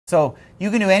So you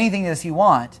can do anything as you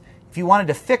want. If you wanted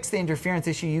to fix the interference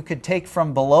issue, you could take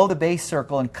from below the base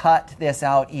circle and cut this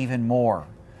out even more.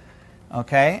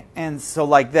 Okay, and so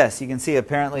like this, you can see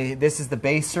apparently this is the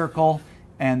base circle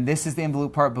and this is the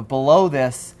involute part, but below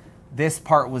this, this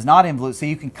part was not involute, so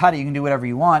you can cut it, you can do whatever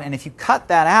you want, and if you cut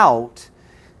that out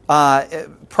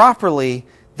properly,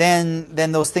 then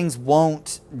those things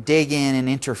won't dig in and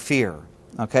interfere.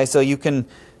 Okay, so you can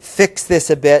fix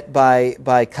this a bit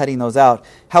by cutting those out.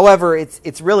 However,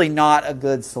 it's really not a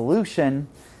good solution,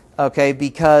 okay,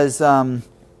 because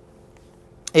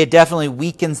it definitely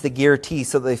weakens the gear teeth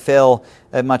so they fail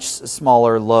at much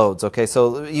smaller loads. Okay,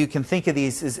 so you can think of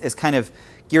these as kind of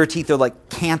gear teeth are like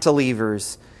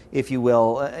cantilevers, if you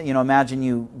will. You know, imagine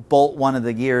you bolt one of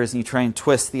the gears and you try and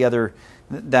twist the other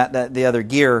the other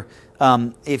gear.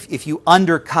 If you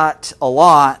undercut a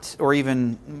lot or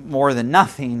even more than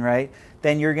nothing, right,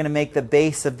 then you're going to make the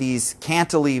base of these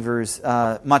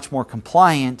cantilevers much more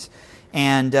compliant.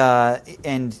 And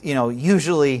you know,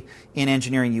 usually in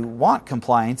engineering you want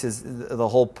compliance, is the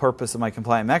whole purpose of my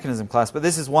compliant mechanism class. But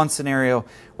this is one scenario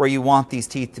where you want these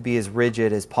teeth to be as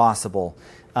rigid as possible,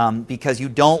 because you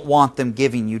don't want them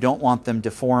giving, you don't want them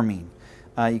deforming.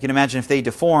 You can imagine if they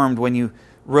deformed when you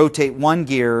rotate one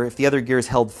gear, if the other gear is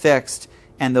held fixed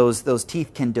and those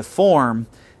teeth can deform,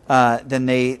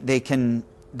 then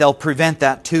they'll prevent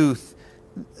that tooth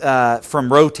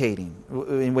from rotating.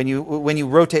 When you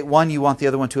rotate one, you want the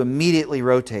other one to immediately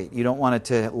rotate. You don't want it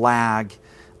to lag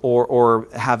or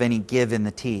have any give in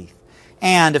the teeth.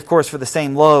 And of course, for the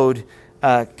same load,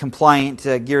 compliant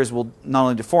gears will not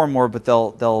only deform more, but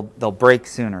they'll break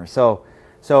sooner. So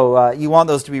you want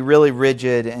those to be really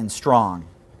rigid and strong.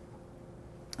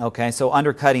 Okay, so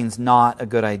undercutting is not a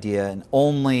good idea, and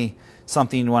only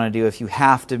something you want to do if you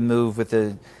have to move with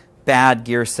a bad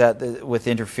gear set with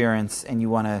interference and you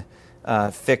want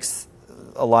to fix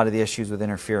a lot of the issues with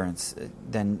interference,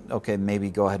 then okay, maybe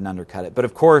go ahead and undercut it. But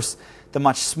of course, the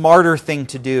much smarter thing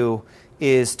to do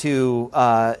is to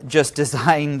just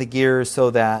design the gears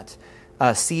so that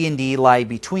C and D lie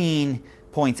between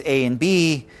points A and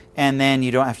B, and then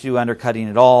you don't have to do undercutting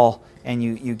at all, and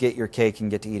you get your cake and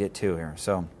get to eat it too here.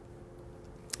 So,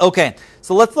 okay,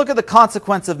 so let's look at the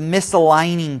consequence of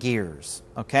misaligning gears.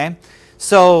 Okay,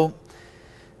 so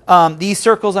these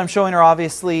circles I'm showing are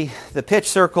obviously the pitch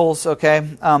circles. Okay,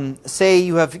 say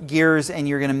you have gears and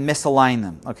you're going to misalign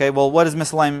them. Okay, well, what does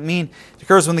misalignment mean? It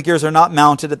occurs when the gears are not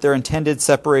mounted at their intended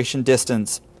separation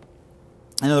distance.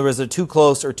 In other words, they're too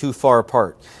close or too far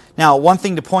apart. Now, one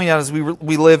thing to point out is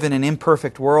we live in an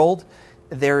imperfect world.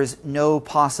 There is no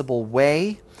possible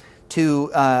way to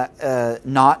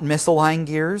not misalign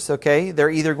gears. Okay, they're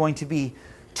either going to be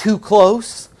too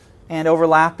close and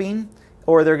overlapping,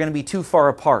 or they're going to be too far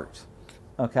apart.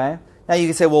 Okay. Now you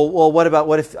can say, well,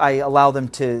 what if I allow them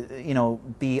to,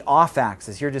 be off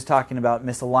axis? You're just talking about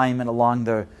misalignment along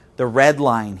the red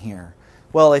line here.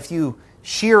 Well, if you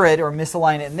shear it or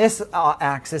misalign it in this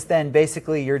axis, then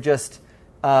basically you're just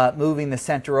moving the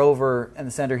center over and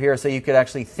the center here. So you could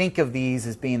actually think of these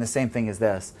as being the same thing as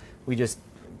this. We just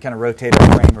kind of rotate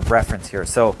our frame of reference here.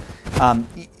 So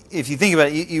if you think about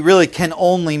it, you really can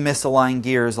only misalign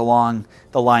gears along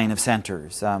the line of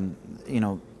centers.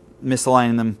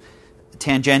 Misaligning them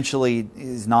tangentially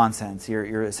is nonsense.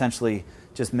 You're essentially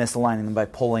just misaligning them by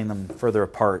pulling them further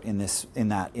apart in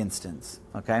that instance.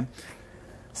 Okay.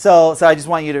 So I just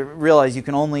want you to realize you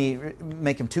can only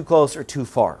make them too close or too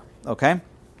far. Okay.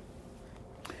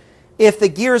 If the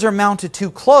gears are mounted too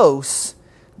close,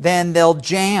 then they'll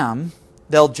jam.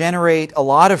 They'll generate a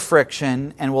lot of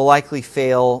friction and will likely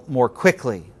fail more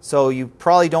quickly. So you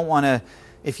probably don't want to,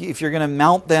 if you're going to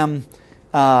mount them,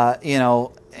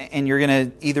 and you're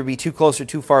going to either be too close or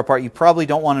too far apart, you probably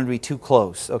don't want them to be too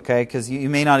close, okay? Because you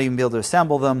may not even be able to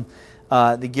assemble them.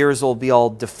 The gears will be all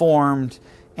deformed,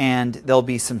 and there'll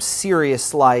be some serious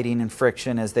sliding and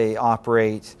friction as they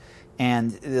operate,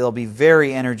 and they'll be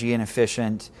very energy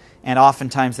inefficient, and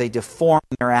oftentimes they deform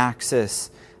their axis,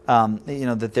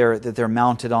 that they're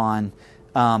mounted on,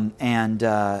 and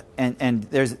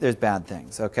there's bad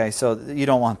things. Okay, so you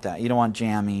don't want that. You don't want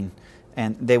jamming,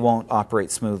 and they won't operate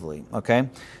smoothly. Okay,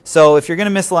 so if you're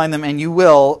going to misalign them, and you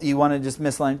will, you want to just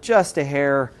misalign just a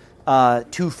hair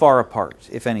too far apart,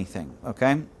 if anything.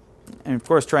 Okay, and of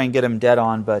course try and get them dead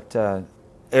on, but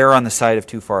err on the side of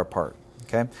too far apart.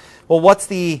 Okay, well, what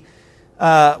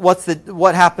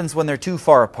happens when they're too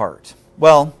far apart?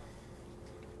 Well,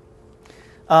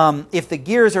 if the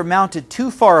gears are mounted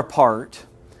too far apart,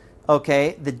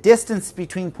 okay, the distance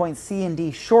between points C and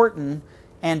D shorten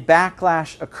and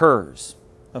backlash occurs.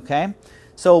 Okay,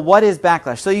 so what is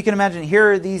backlash? So you can imagine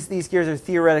here these gears are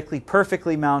theoretically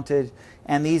perfectly mounted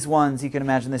and these ones, you can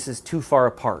imagine this is too far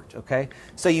apart, okay?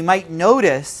 So you might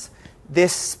notice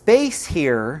this space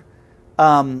here,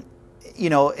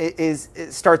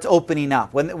 it starts opening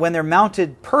up. When they're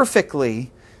mounted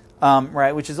perfectly,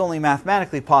 right, which is only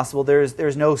mathematically possible,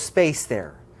 there's no space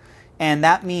there. And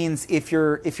that means if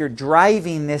you're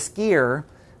driving this gear,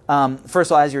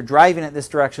 first of all, as you're driving it this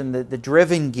direction, the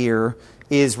driven gear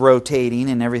is rotating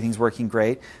and everything's working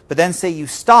great. But then say you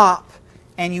stop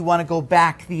and you want to go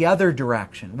back the other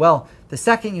direction. Well, the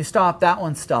second you stop, that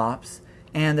one stops.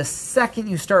 And the second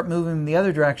you start moving the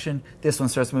other direction, this one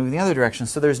starts moving the other direction.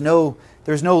 So there's no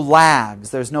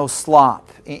lags, there's no slop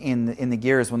in the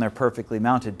gears when they're perfectly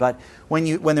mounted. But when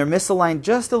they're misaligned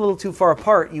just a little too far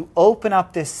apart, you open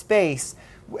up this space,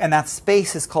 and that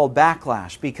space is called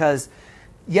backlash. Because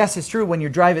yes, it's true, when you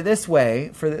drive it this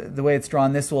way, for the way it's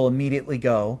drawn, this will immediately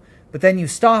go. But then you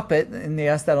stop it, and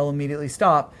yes, that'll immediately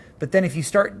stop. But then if you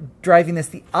start driving this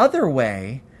the other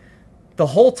way, the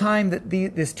whole time that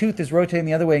this tooth is rotating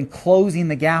the other way and closing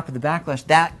the gap of the backlash,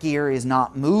 that gear is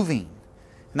not moving.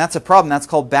 And that's a problem. That's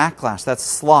called backlash. That's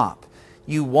slop.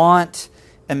 You want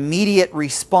immediate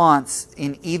response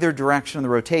in either direction of the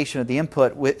rotation of the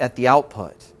input at the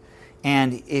output.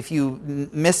 And if you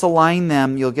misalign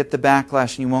them, you'll get the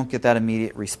backlash and you won't get that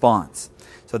immediate response.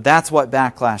 So that's what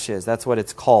backlash is. That's what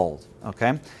it's called.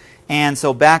 Okay? And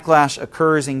so backlash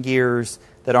occurs in gears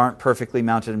that aren't perfectly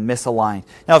mounted and misaligned.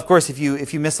 Now, of course, if you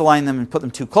misalign them and put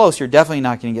them too close, you're definitely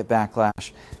not going to get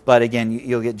backlash. But again,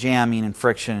 you'll get jamming and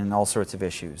friction and all sorts of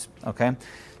issues. Okay?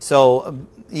 So,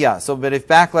 but if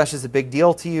backlash is a big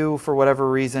deal to you for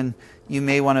whatever reason, you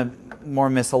may want to more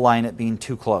misalign it being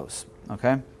too close.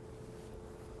 Okay?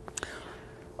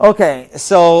 Okay,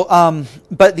 so,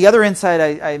 but the other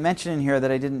insight I mentioned in here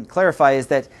that I didn't clarify is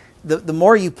that the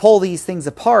more you pull these things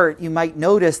apart, you might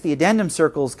notice the addendum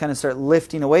circles kind of start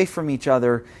lifting away from each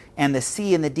other, and the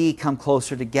C and the D come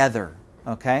closer together.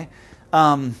 Okay,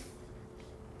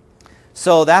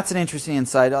 so that's an interesting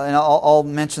insight, and I'll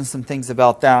mention some things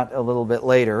about that a little bit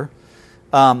later.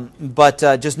 But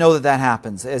just know that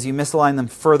happens as you misalign them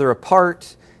further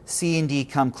apart. C and D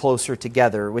come closer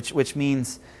together, which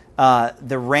means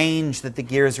the range that the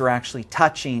gears are actually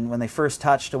touching when they first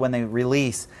touch to when they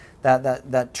release.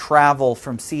 That travel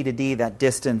from C to D, that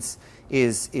distance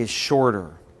is shorter.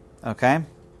 Okay?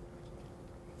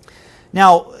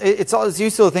 Now, it's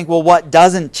useful to think, well, what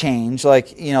doesn't change?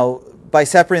 Like, by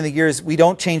separating the gears, we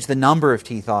don't change the number of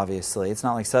teeth, obviously. It's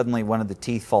not like suddenly one of the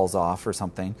teeth falls off or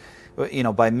something. By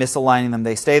misaligning them,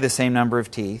 they stay the same number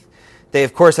of teeth. They,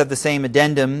 of course, have the same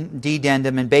addendum,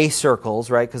 dedendum, and base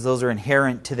circles, right? Because those are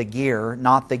inherent to the gear,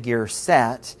 not the gear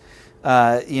set.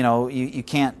 You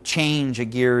can't change a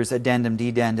gear's addendum,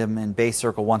 dedendum, and base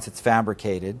circle once it's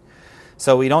fabricated.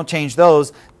 So we don't change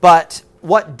those. But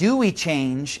what do we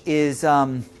change is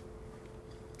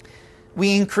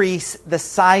we increase the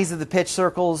size of the pitch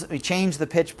circles, we change the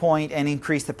pitch point, and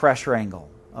increase the pressure angle.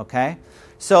 Okay?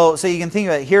 So you can think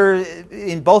about it. Here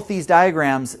in both these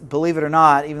diagrams, believe it or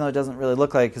not, even though it doesn't really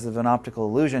look like it because of an optical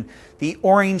illusion, the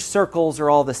orange circles are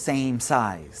all the same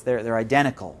size. They're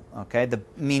identical. Okay,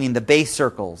 meaning the base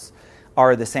circles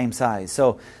are the same size.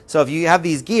 So if you have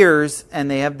these gears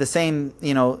and they have the same,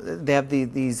 they have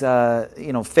these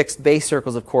fixed base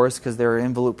circles, of course, because their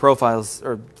involute profiles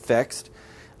are fixed.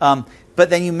 But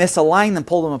then you misalign them,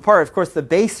 pull them apart. Of course, the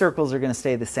base circles are going to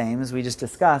stay the same, as we just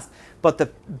discussed, but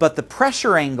the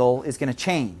pressure angle is going to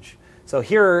change. So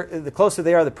here, the closer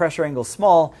they are, the pressure angle is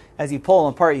small. As you pull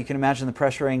them apart, you can imagine the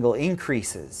pressure angle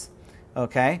increases.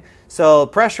 Okay, so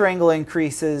pressure angle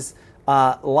increases.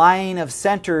 Line of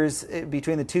centers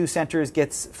between the two centers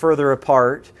gets further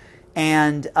apart,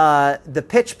 and the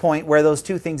pitch point where those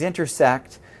two things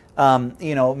intersect,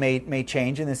 may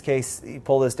change. In this case, you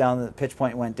pull this down, the pitch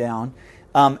point went down,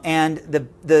 and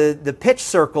the pitch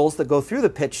circles that go through the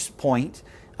pitch point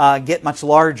get much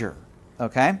larger.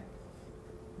 Okay.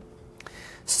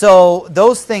 So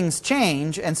those things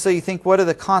change, and so you think, what are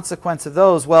the consequences of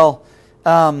those? Well,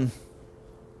 so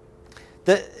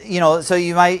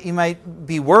you might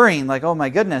be worrying, like, oh my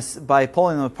goodness, by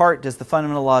pulling them apart, does the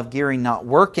fundamental law of gearing not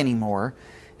work anymore?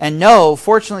 And no,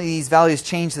 fortunately, these values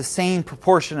change the same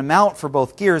proportion amount for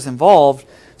both gears involved,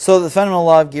 so the fundamental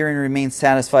law of gearing remains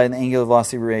satisfied and the angular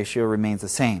velocity ratio remains the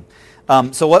same.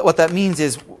 So what that means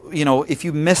is, if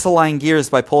you misalign gears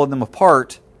by pulling them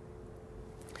apart,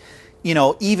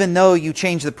 even though you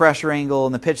change the pressure angle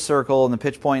and the pitch circle and the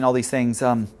pitch point and all these things,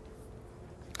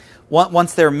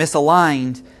 once they're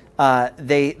misaligned,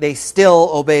 they still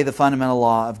obey the fundamental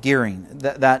law of gearing.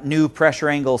 That new pressure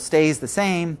angle stays the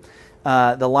same.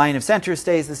 The line of center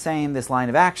stays the same. This line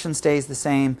of action stays the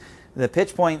same. the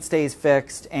pitch point stays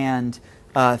fixed, and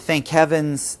thank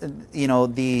heavens,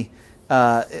 the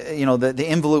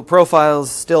involute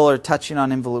profiles still are touching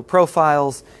on involute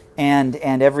profiles, and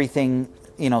everything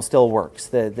still works.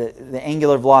 The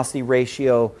angular velocity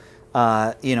ratio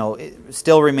it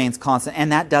still remains constant,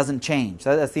 and that doesn't change.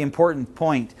 That's the important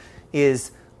point,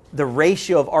 is the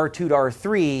ratio of R2 to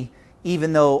R3,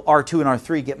 even though R2 and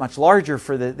R3 get much larger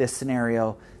for this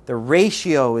scenario, the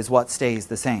ratio is what stays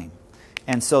the same.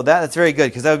 And so that's very good,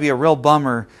 because that would be a real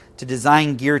bummer to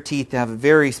design gear teeth to have a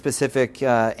very specific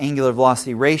angular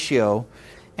velocity ratio,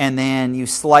 and then you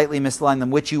slightly misalign them,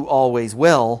 which you always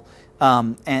will,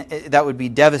 and that would be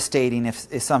devastating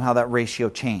if somehow that ratio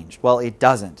changed. Well, it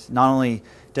doesn't. Not only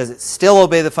does it still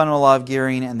obey the fundamental law of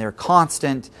gearing, and they're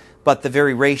constant, but the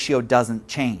very ratio doesn't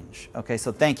change. Okay,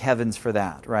 so thank heavens for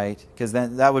that, right? Because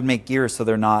then that would make gears so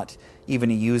they're not even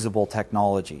a usable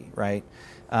technology, right?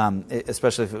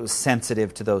 Especially if it was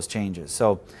sensitive to those changes.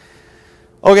 So,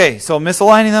 okay, so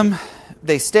misaligning them,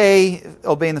 they stay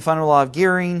obeying the fundamental law of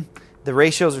gearing. The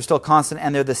ratios are still constant,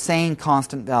 and they're the same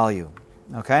constant value.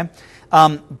 Okay,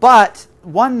 but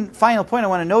one final point I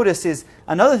want to notice is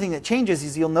another thing that changes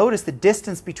is you'll notice the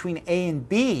distance between A and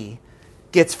B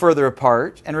gets further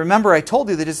apart. And remember, I told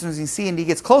you the distance between C and D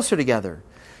gets closer together.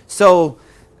 So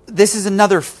this is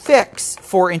another fix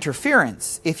for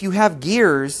interference. If you have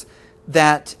gears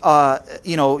that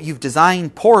you've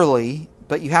designed poorly,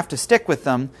 but you have to stick with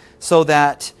them so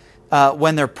that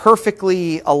when they're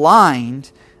perfectly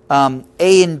aligned,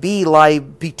 A and B lie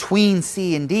between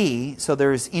C and D, so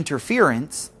there's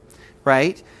interference,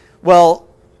 right? Well,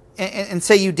 and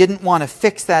say you didn't want to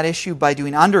fix that issue by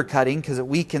doing undercutting because it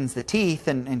weakens the teeth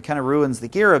and kind of ruins the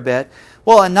gear a bit.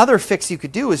 Well, another fix you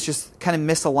could do is just kind of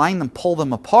misalign them, pull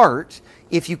them apart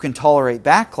if you can tolerate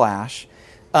backlash,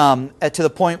 to the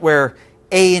point where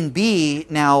A and B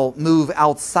now move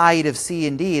outside of C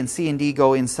and D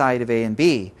go inside of A and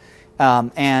B.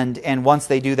 And once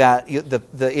they do that,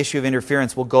 the issue of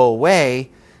interference will go away,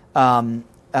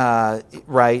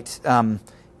 right?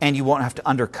 And you won't have to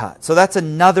undercut. So that's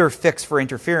another fix for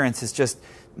interference, is just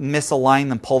misalign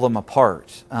them, pull them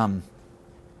apart.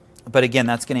 But again,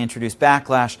 that's going to introduce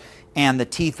backlash, and the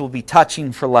teeth will be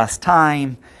touching for less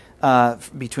time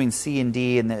between C and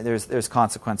D, and there's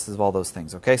consequences of all those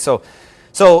things. Okay, so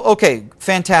okay,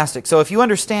 fantastic. So if you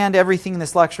understand everything in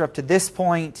this lecture up to this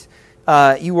point,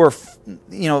 you were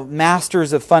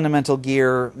masters of fundamental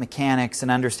gear mechanics and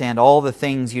understand all the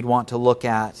things you'd want to look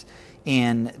at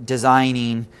in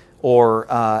designing or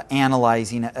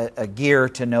analyzing a gear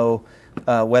to know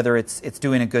whether it's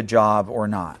doing a good job or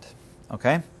not.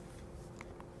 Okay?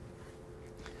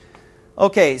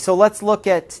 Okay, so let's look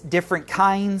at different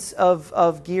kinds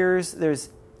of gears. There's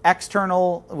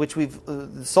external, which we've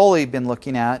solely been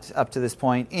looking at up to this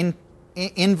point.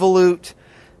 Involute,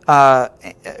 rack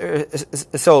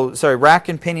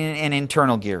and pinion, and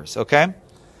internal gears. Okay?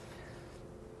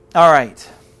 All right.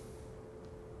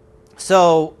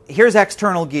 So here's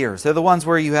external gears. They're the ones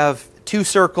where you have two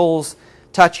circles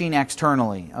touching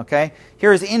externally. Okay.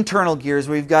 Here's internal gears,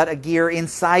 where you've got a gear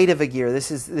inside of a gear. This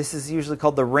is usually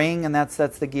called the ring, and that's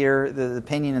the gear, the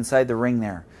pinion inside the ring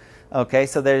there. Okay.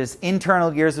 So there's internal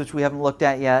gears, which we haven't looked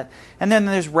at yet, and then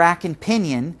there's rack and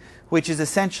pinion, which is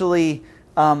essentially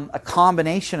a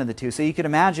combination of the two. So you could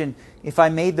imagine if I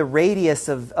made the radius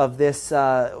of this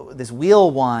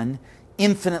wheel one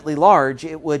infinitely large,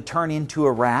 it would turn into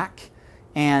a rack,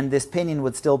 and this pinion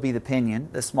would still be the pinion,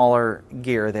 the smaller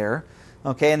gear there.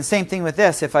 Okay, and the same thing with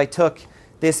this. If I took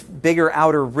this bigger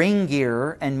outer ring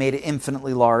gear and made it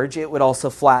infinitely large, it would also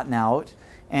flatten out,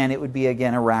 and it would be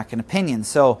again a rack and a pinion.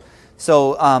 So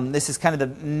this is kind of the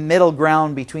middle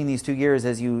ground between these two gears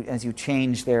as you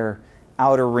change their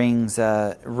outer rings,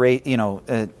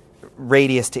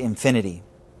 radius to infinity.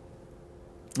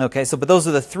 Okay, but those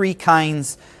are the three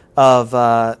kinds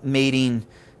of mating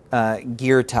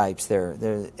gear types there.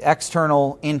 They're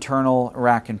external, internal,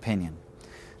 rack, and pinion.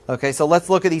 Okay, so let's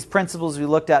look at these principles we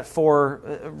looked at for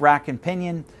rack and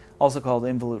pinion, also called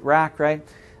involute rack, right?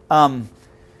 One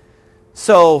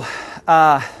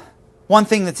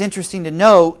thing that's interesting to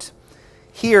note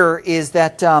here is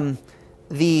that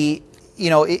the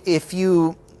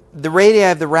radii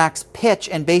of the rack's pitch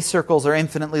and base circles are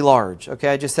infinitely large. Okay,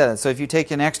 I just said that. So if you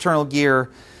take an external gear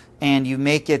and you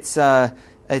make its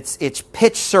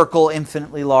pitch circle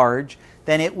infinitely large,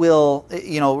 then it will,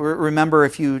 remember,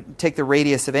 if you take the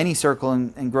radius of any circle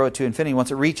and grow it to infinity,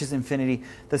 once it reaches infinity,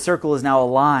 the circle is now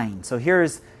aligned. So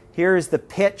here's the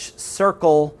pitch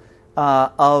circle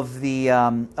of the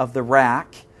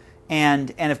rack,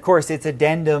 and of course its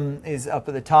addendum is up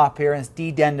at the top here, and its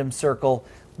dedendum circle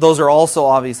those are also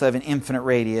obviously have an infinite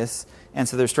radius, and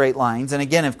so they're straight lines. And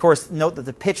again, of course, note that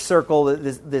the pitch circle,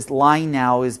 this line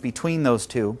now is between those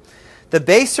two. The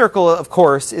base circle, of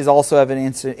course, is also have an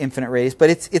infinite radius, but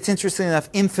it's interesting enough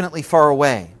infinitely far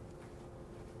away.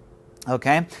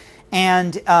 Okay,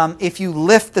 and if you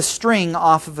lift the string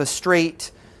off of a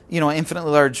straight,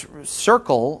 infinitely large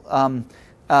circle, and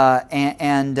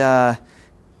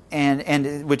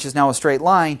which is now a straight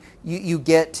line,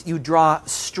 you draw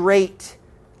straight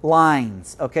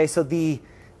lines. Okay, so the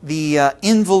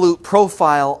involute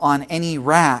profile on any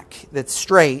rack that's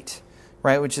straight,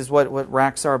 right, which is what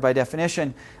racks are by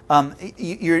definition.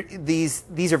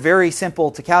 These are very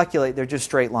simple to calculate. They're just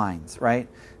straight lines, right?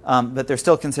 But they're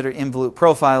still considered involute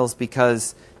profiles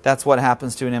because that's what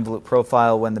happens to an involute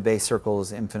profile when the base circle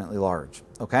is infinitely large.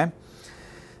 Okay?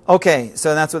 Okay,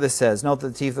 so that's what this says. Note that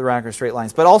the teeth of the rack are straight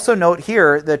lines. But also note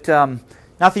here that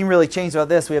nothing really changed about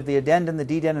this. We have the addendum, the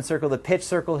dedendum circle, the pitch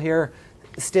circle here.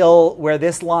 Still, where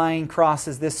this line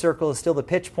crosses this circle is still the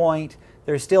pitch point.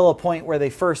 There's still a point where they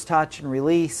first touch and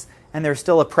release, and there's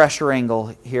still a pressure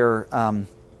angle here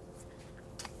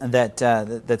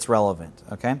that's relevant.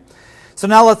 Okay? So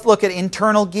now let's look at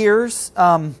internal gears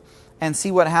and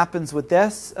see what happens with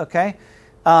this. Okay,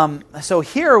 so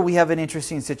here we have an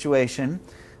interesting situation.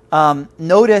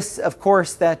 Notice, of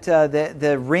course, that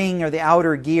the ring or the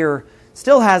outer gear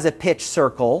still has a pitch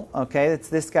circle. Okay, it's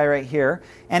this guy right here,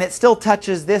 and it still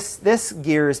touches this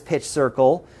gear's pitch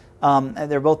circle. And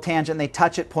they're both tangent. And they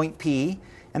touch at point P,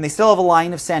 and they still have a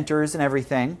line of centers and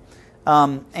everything.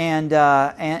 And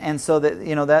so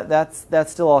that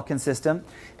that's still all consistent.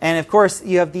 And of course,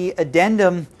 you have the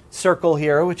addendum circle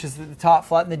here, which is the top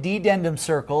flat, and the dedendum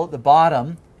circle at the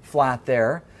bottom flat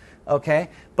there. Okay,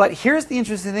 but here's the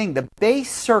interesting thing: the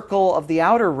base circle of the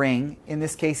outer ring, in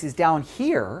this case, is down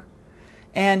here.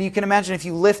 And you can imagine if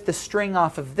you lift the string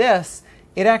off of this,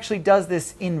 it actually does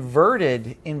this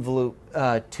inverted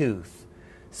involute tooth.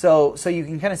 So you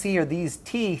can kind of see here these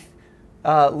teeth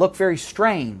look very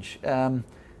strange.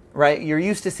 Right, you're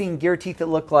used to seeing gear teeth that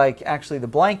look like actually the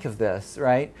blank of this,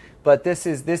 right? But this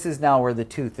is now where the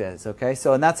tooth is. Okay,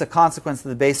 so and that's a consequence that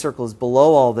the base circle is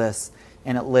below all this,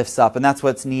 and it lifts up, and that's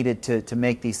what's needed to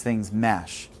make these things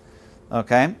mesh.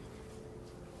 Okay.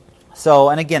 So,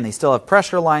 and again, they still have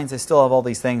pressure lines. They still have all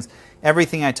these things.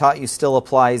 Everything I taught you still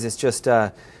applies. It's just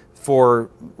for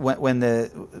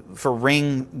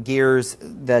ring gears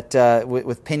that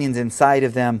with pinions inside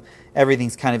of them,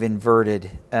 everything's kind of inverted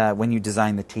when you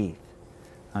design the teeth.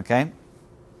 Okay?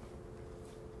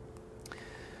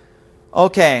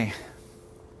 Okay.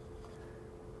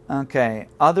 Okay.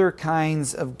 Other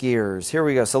kinds of gears. Here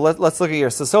we go. So let's look at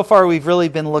gears. So far we've really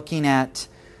been looking at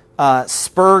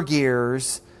spur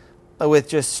gears with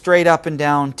just straight up and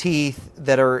down teeth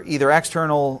that are either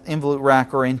external involute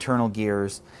rack or internal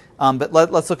gears. But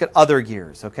let's look at other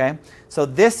gears, okay? So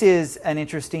this is an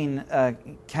interesting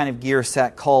kind of gear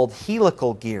set called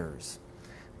helical gears,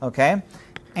 okay?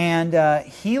 And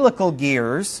helical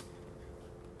gears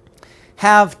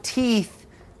have teeth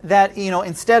that,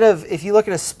 instead of, if you look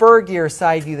at a spur gear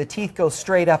side view, the teeth go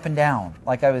straight up and down,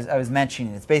 like I was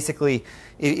mentioning. It's basically,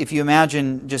 if you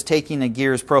imagine just taking a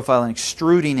gear's profile and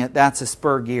extruding it, that's a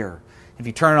spur gear. If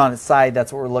you turn it on its side,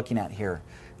 that's what we're looking at here.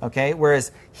 Okay,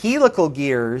 whereas helical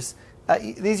gears,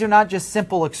 these are not just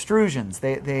simple extrusions.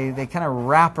 They kind of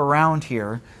wrap around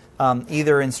here,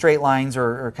 either in straight lines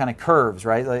or kind of curves,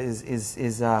 right?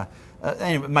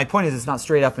 Anyway, my point is it's not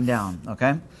straight up and down,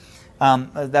 okay?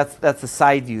 That's the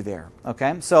side view there,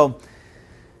 okay? So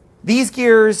these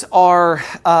gears are,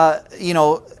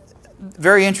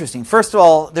 very interesting. First of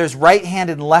all, there's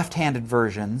right-handed and left-handed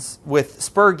versions. With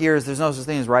spur gears, there's no such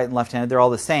thing as right and left-handed. They're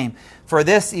all the same. For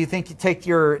this, you take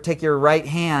your right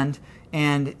hand,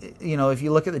 and if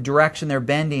you look at the direction they're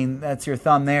bending, that's your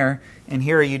thumb there. And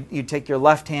here you take your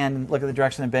left hand and look at the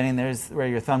direction they're bending. There's where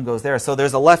your thumb goes there. So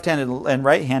there's a left-handed and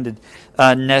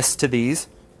right-handed-ness to these.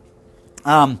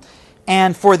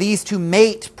 And for these to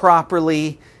mate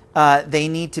properly, they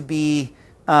need to be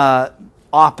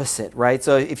opposite, right?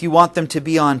 So if you want them to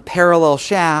be on parallel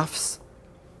shafts,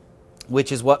 which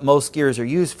is what most gears are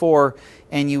used for,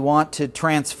 and you want to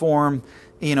transform,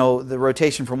 the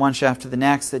rotation from one shaft to the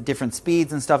next at different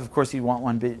speeds and stuff, of course you want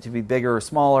one to be bigger or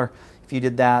smaller. If you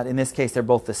did that, in this case they're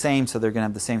both the same, so they're going to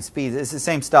have the same speeds. It's the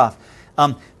same stuff.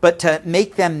 But to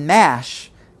make them mesh,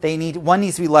 one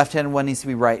needs to be left-handed, one needs to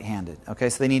be right-handed. Okay,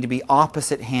 so they need to be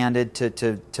opposite-handed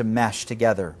to mesh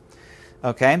together.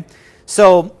 Okay.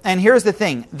 So, and here's the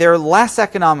thing, they're less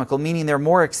economical, meaning they're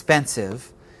more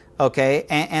expensive, okay,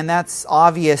 and that's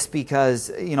obvious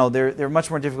because, they're much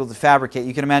more difficult to fabricate.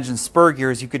 You can imagine spur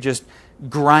gears, you could just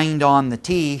grind on the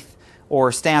teeth, or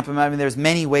stamp them. I mean, there's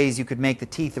many ways you could make the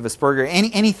teeth of a spur gear.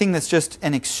 Anything that's just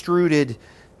an extruded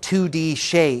 2D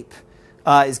shape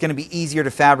is going to be easier to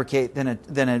fabricate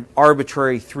than an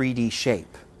arbitrary 3D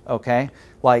shape. Okay,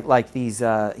 like these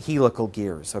helical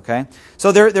gears. Okay,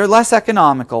 so they're less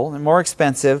economical and more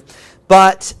expensive,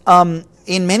 but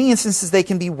in many instances they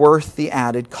can be worth the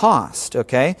added cost.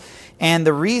 Okay, and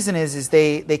the reason is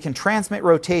they can transmit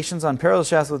rotations on parallel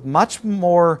shafts with much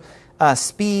more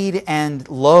speed and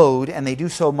load, and they do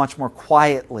so much more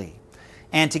quietly.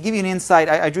 And to give you an insight,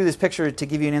 I drew this picture to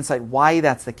give you an insight why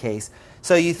that's the case.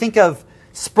 So you think of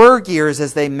spur gears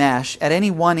as they mesh. At any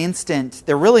one instant,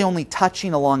 they're really only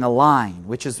touching along a line,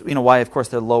 which is why, of course,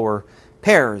 they're lower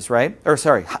pairs, right? Or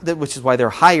sorry, which is why they're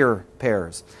higher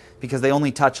pairs, because they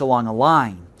only touch along a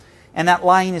line. And that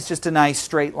line is just a nice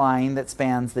straight line that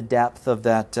spans the depth of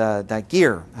that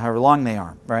gear, however long they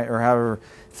are, right? Or however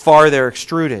far they're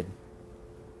extruded.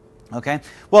 Okay?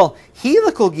 Well,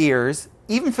 helical gears,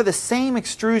 even for the same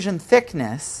extrusion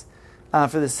thickness, for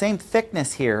the same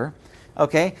thickness here,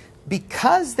 okay,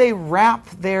 because they wrap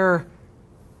their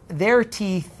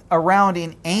teeth around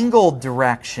in angled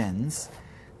directions,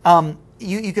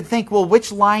 you could think, well,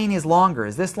 which line is longer?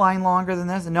 Is this line longer than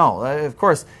this? No, of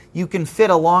course, you can fit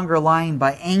a longer line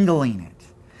by angling it,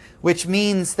 which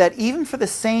means that even for the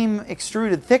same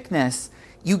extruded thickness,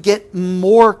 you get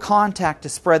more contact to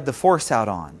spread the force out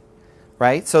on,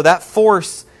 right? So that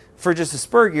force for just a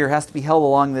spur gear has to be held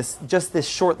along just this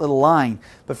short little line.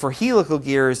 But for helical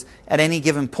gears, at any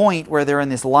given point where they're in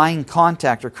this line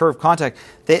contact or curved contact,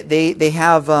 they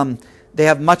have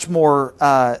much more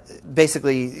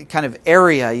basically kind of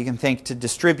area, you can think, to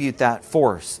distribute that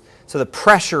force. So the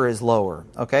pressure is lower,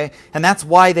 okay? And that's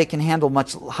why they can handle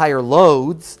much higher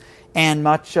loads and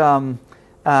much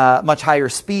higher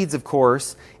speeds, of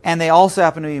course. And they also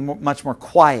happen to be much more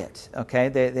quiet, okay?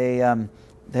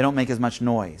 They don't make as much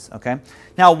noise, okay?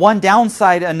 Now,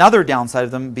 another downside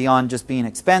of them, beyond just being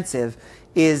expensive,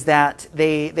 is that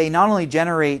they not only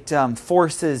generate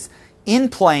forces in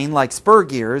plane like spur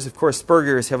gears. Of course, spur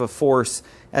gears have a force,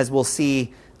 as we'll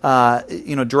see,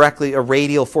 directly a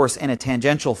radial force and a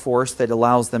tangential force that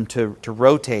allows them to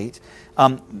rotate.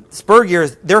 Spur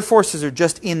gears, their forces are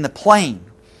just in the plane,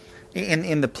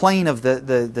 in the plane of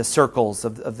the circles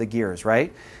of the gears,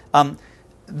 right?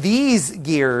 These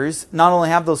gears not only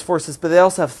have those forces, but they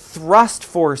also have thrust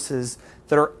forces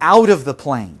that are out of the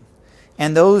plane.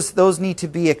 And those need to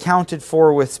be accounted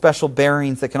for with special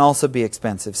bearings that can also be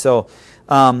expensive. So,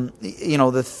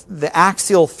 the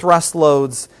axial thrust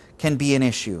loads can be an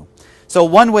issue. So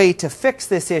one way to fix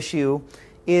this issue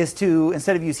is to,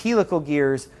 instead of use helical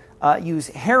gears, use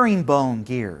herringbone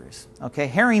gears. Okay,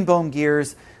 herringbone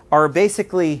gears are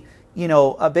basically,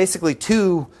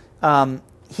 two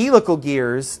helical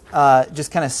gears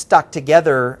just kind of stuck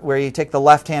together, where you take the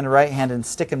left hand and right hand and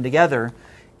stick them together.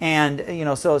 And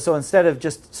so instead of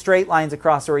just straight lines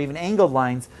across or even angled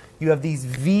lines, you have these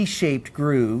V-shaped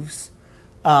grooves,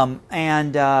 it's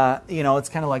kind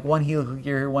of like one helical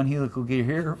gear here, one helical gear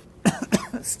here,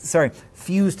 sorry,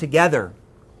 fused together.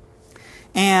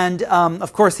 And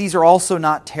of course, these are also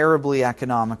not terribly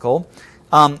economical,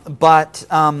 but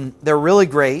they're really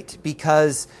great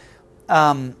because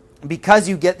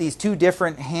you get these two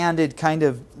different handed kind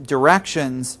of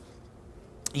directions.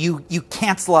 You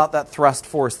cancel out that thrust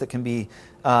force that can be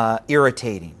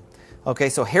irritating. Okay,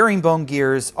 so herringbone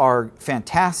gears are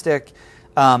fantastic.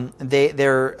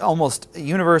 They're almost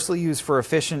universally used for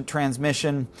efficient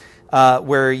transmission,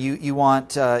 where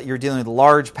you're dealing with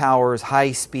large powers,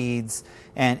 high speeds,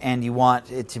 and you want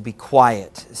it to be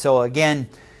quiet. So again,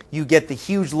 you get the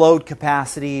huge load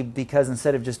capacity because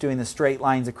instead of just doing the straight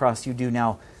lines across, you do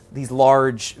now these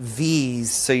large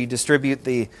V's, so you distribute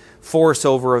the force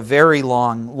over a very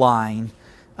long line,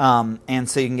 and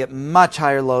so you can get much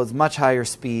higher loads, much higher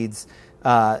speeds.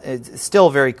 It's still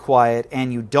very quiet,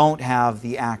 and you don't have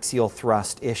the axial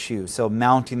thrust issue, so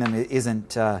mounting them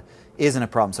isn't a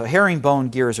problem. So herringbone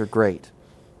gears are great.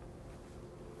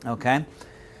 Okay?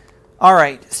 All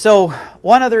right, so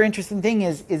one other interesting thing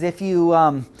is if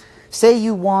you say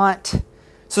you want...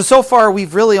 So far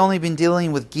we've really only been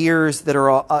dealing with gears that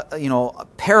are,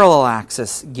 parallel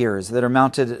axis gears that are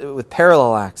mounted with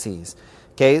parallel axes.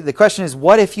 Okay, the question is,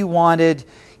 what if you wanted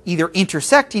either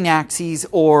intersecting axes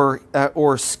or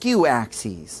skew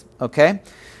axes? Okay,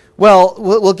 well,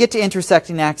 we'll get to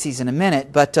intersecting axes in a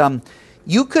minute, but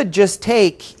you could just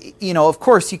take, of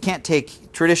course you can't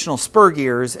take traditional spur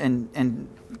gears and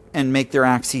make their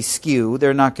axes skew.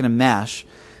 They're not going to mesh,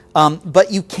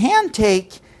 but you can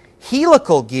take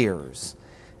helical gears,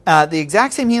 the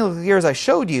exact same helical gears I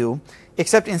showed you,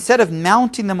 except instead of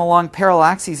mounting them along parallel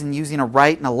axes and using a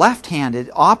right and a left-handed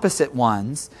opposite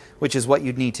ones, which is what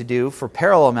you'd need to do for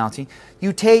parallel mounting,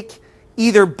 you take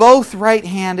either both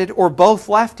right-handed or both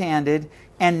left-handed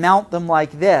and mount them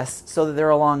like this so that they're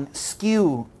along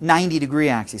skew 90-degree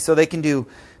axes. So they can do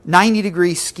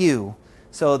 90-degree skew.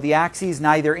 So the axes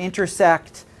neither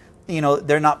intersect,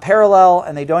 they're not parallel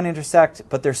and they don't intersect,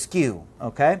 but they're skew,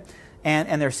 okay?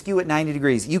 And they're skew at 90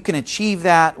 degrees. You can achieve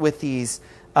that with these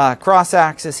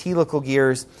cross-axis helical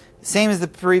gears. Same as the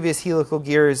previous helical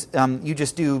gears, you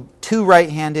just do 2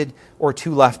 right-handed or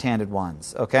 2 left-handed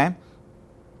ones, okay?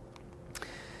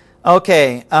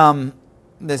 Okay,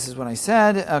 this is what I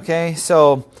said, okay?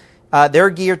 So their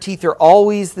gear teeth are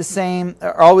always the same,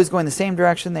 are always going the same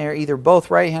direction. They are either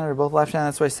both right-handed or both left-handed,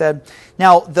 that's what I said.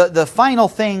 Now, the final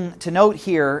thing to note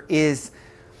here is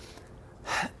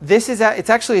this is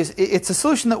it's a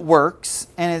solution that works,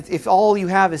 and if all you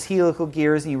have is helical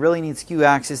gears and you really need skew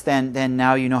axis, then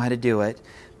now you know how to do it.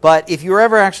 But if you were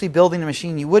ever actually building a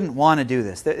machine, you wouldn't want to do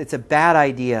this. It's a bad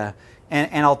idea,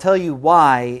 and I'll tell you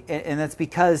why, and that's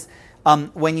because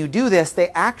when you do this, they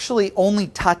actually only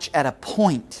touch at a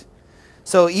point.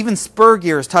 So even spur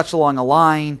gears touch along a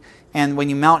line, and when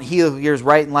you mount helical gears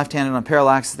right and left-handed on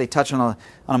parallel axis, they touch on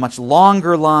a much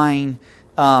longer line.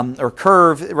 Or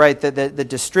curve, right, that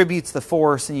distributes the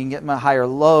force, and you can get a higher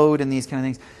load and these kind of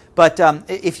things. But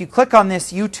if you click on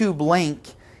this YouTube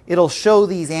link, it'll show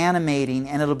these animating,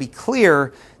 and it'll be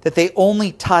clear that they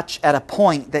only touch at a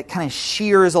point that kind of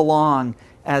shears along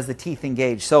as the teeth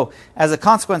engage. So as a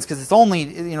consequence, because it's only,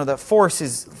 the force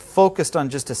is focused on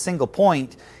just a single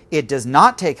point, it does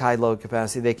not take high load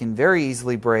capacity. They can very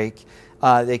easily break.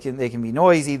 They can be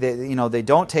noisy. They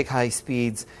don't take high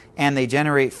speeds, and they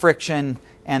generate friction,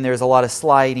 and there's a lot of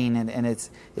sliding, and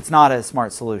it's not a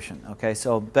smart solution. Okay,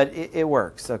 but it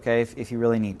works. Okay, if you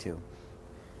really need to.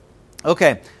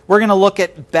 Okay, we're going to look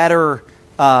at better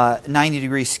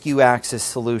 90-degree skew axis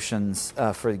solutions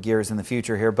for the gears in the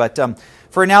future here. But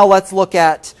for now, let's look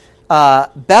at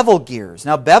bevel gears.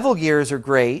 Now, bevel gears are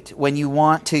great when you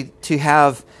want to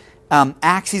have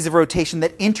axes of rotation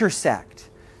that intersect.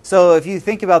 So if you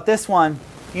think about this one,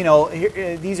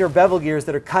 these are bevel gears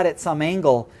that are cut at some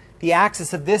angle. The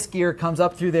axis of this gear comes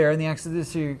up through there, and the axis of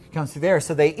this gear comes through there,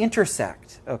 so they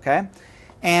intersect. Okay,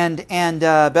 and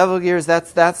bevel gears,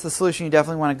 that's the solution you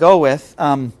definitely want to go with.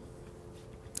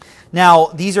 Now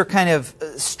these are kind of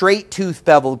straight tooth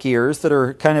bevel gears that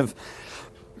are kind of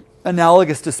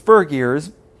analogous to spur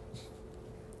gears,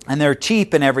 and they're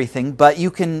cheap and everything. But you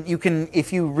can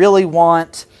if you really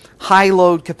want high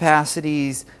load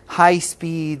capacities, high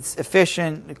speeds,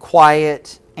 efficient,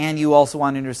 quiet, and you also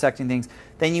want intersecting things,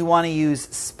 then you want to use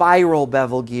spiral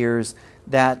bevel gears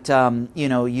that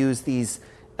use these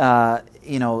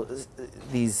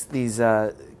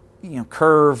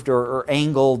curved or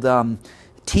angled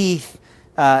teeth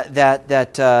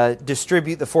that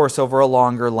distribute the force over a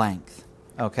longer length.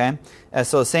 Okay,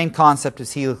 so the same concept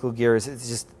as helical gears. It's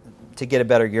just to get a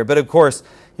better gear, but of course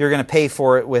you're going to pay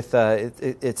for it with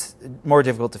it's more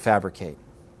difficult to fabricate.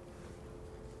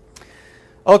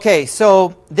 Okay,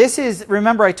 so this is,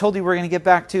 remember I told you we're going to get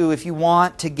back to if you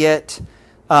want to get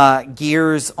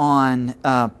gears on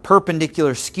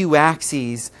perpendicular skew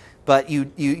axes, but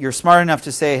you're smart enough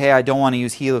to say, hey, I don't want to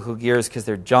use helical gears because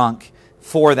they're junk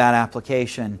for that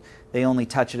application. They only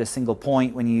touch at a single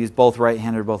point when you use both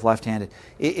right-handed or both left-handed.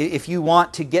 If you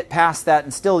want to get past that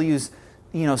and still use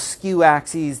skew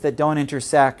axes that don't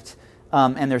intersect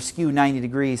and they're skew 90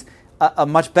 degrees, a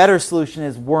much better solution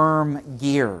is worm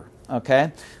gear.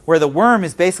 Okay, where the worm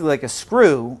is basically like a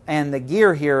screw, and the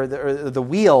gear here, the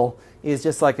wheel, is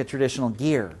just like a traditional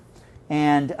gear.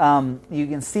 And you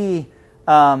can see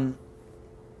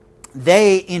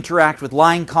they interact with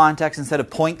line contacts instead of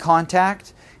point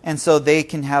contact, and so they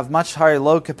can have much higher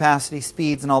load capacity,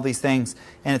 speeds, and all these things.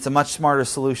 And it's a much smarter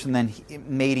solution than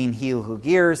mating helical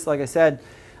gears, like I said,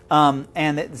 so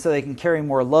they can carry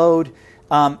more load.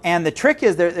 And the trick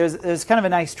is, there's kind of a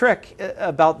nice trick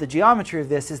about the geometry of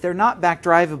this, is they're not back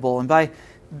drivable. And by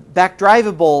back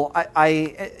drivable,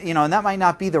 and that might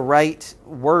not be the right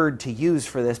word to use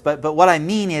for this, but what I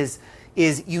mean is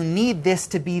you need this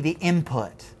to be the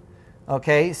input.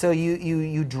 Okay, so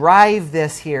you drive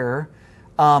this here,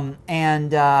 and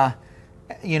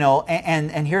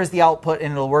here's the output,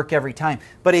 and it'll work every time.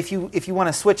 But if you want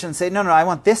to switch and say, no, I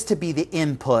want this to be the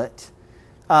input,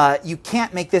 you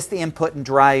can't make this the input and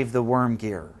drive the worm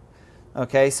gear.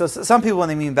 Okay, so some people, when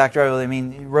they mean back drivable, they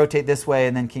mean rotate this way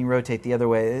and then can you rotate the other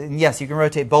way. And yes, you can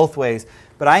rotate both ways,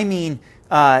 but I mean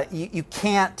you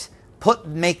can't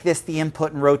make this the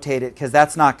input and rotate it, because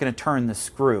that's not going to turn the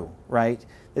screw, right?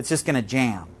 It's just going to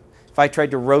jam. if I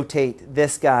tried to rotate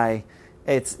this guy,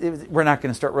 we're not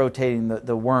going to start rotating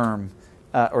the worm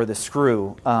or the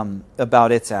screw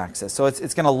about its axis. So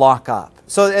it's going to lock up.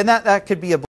 So, and that could be a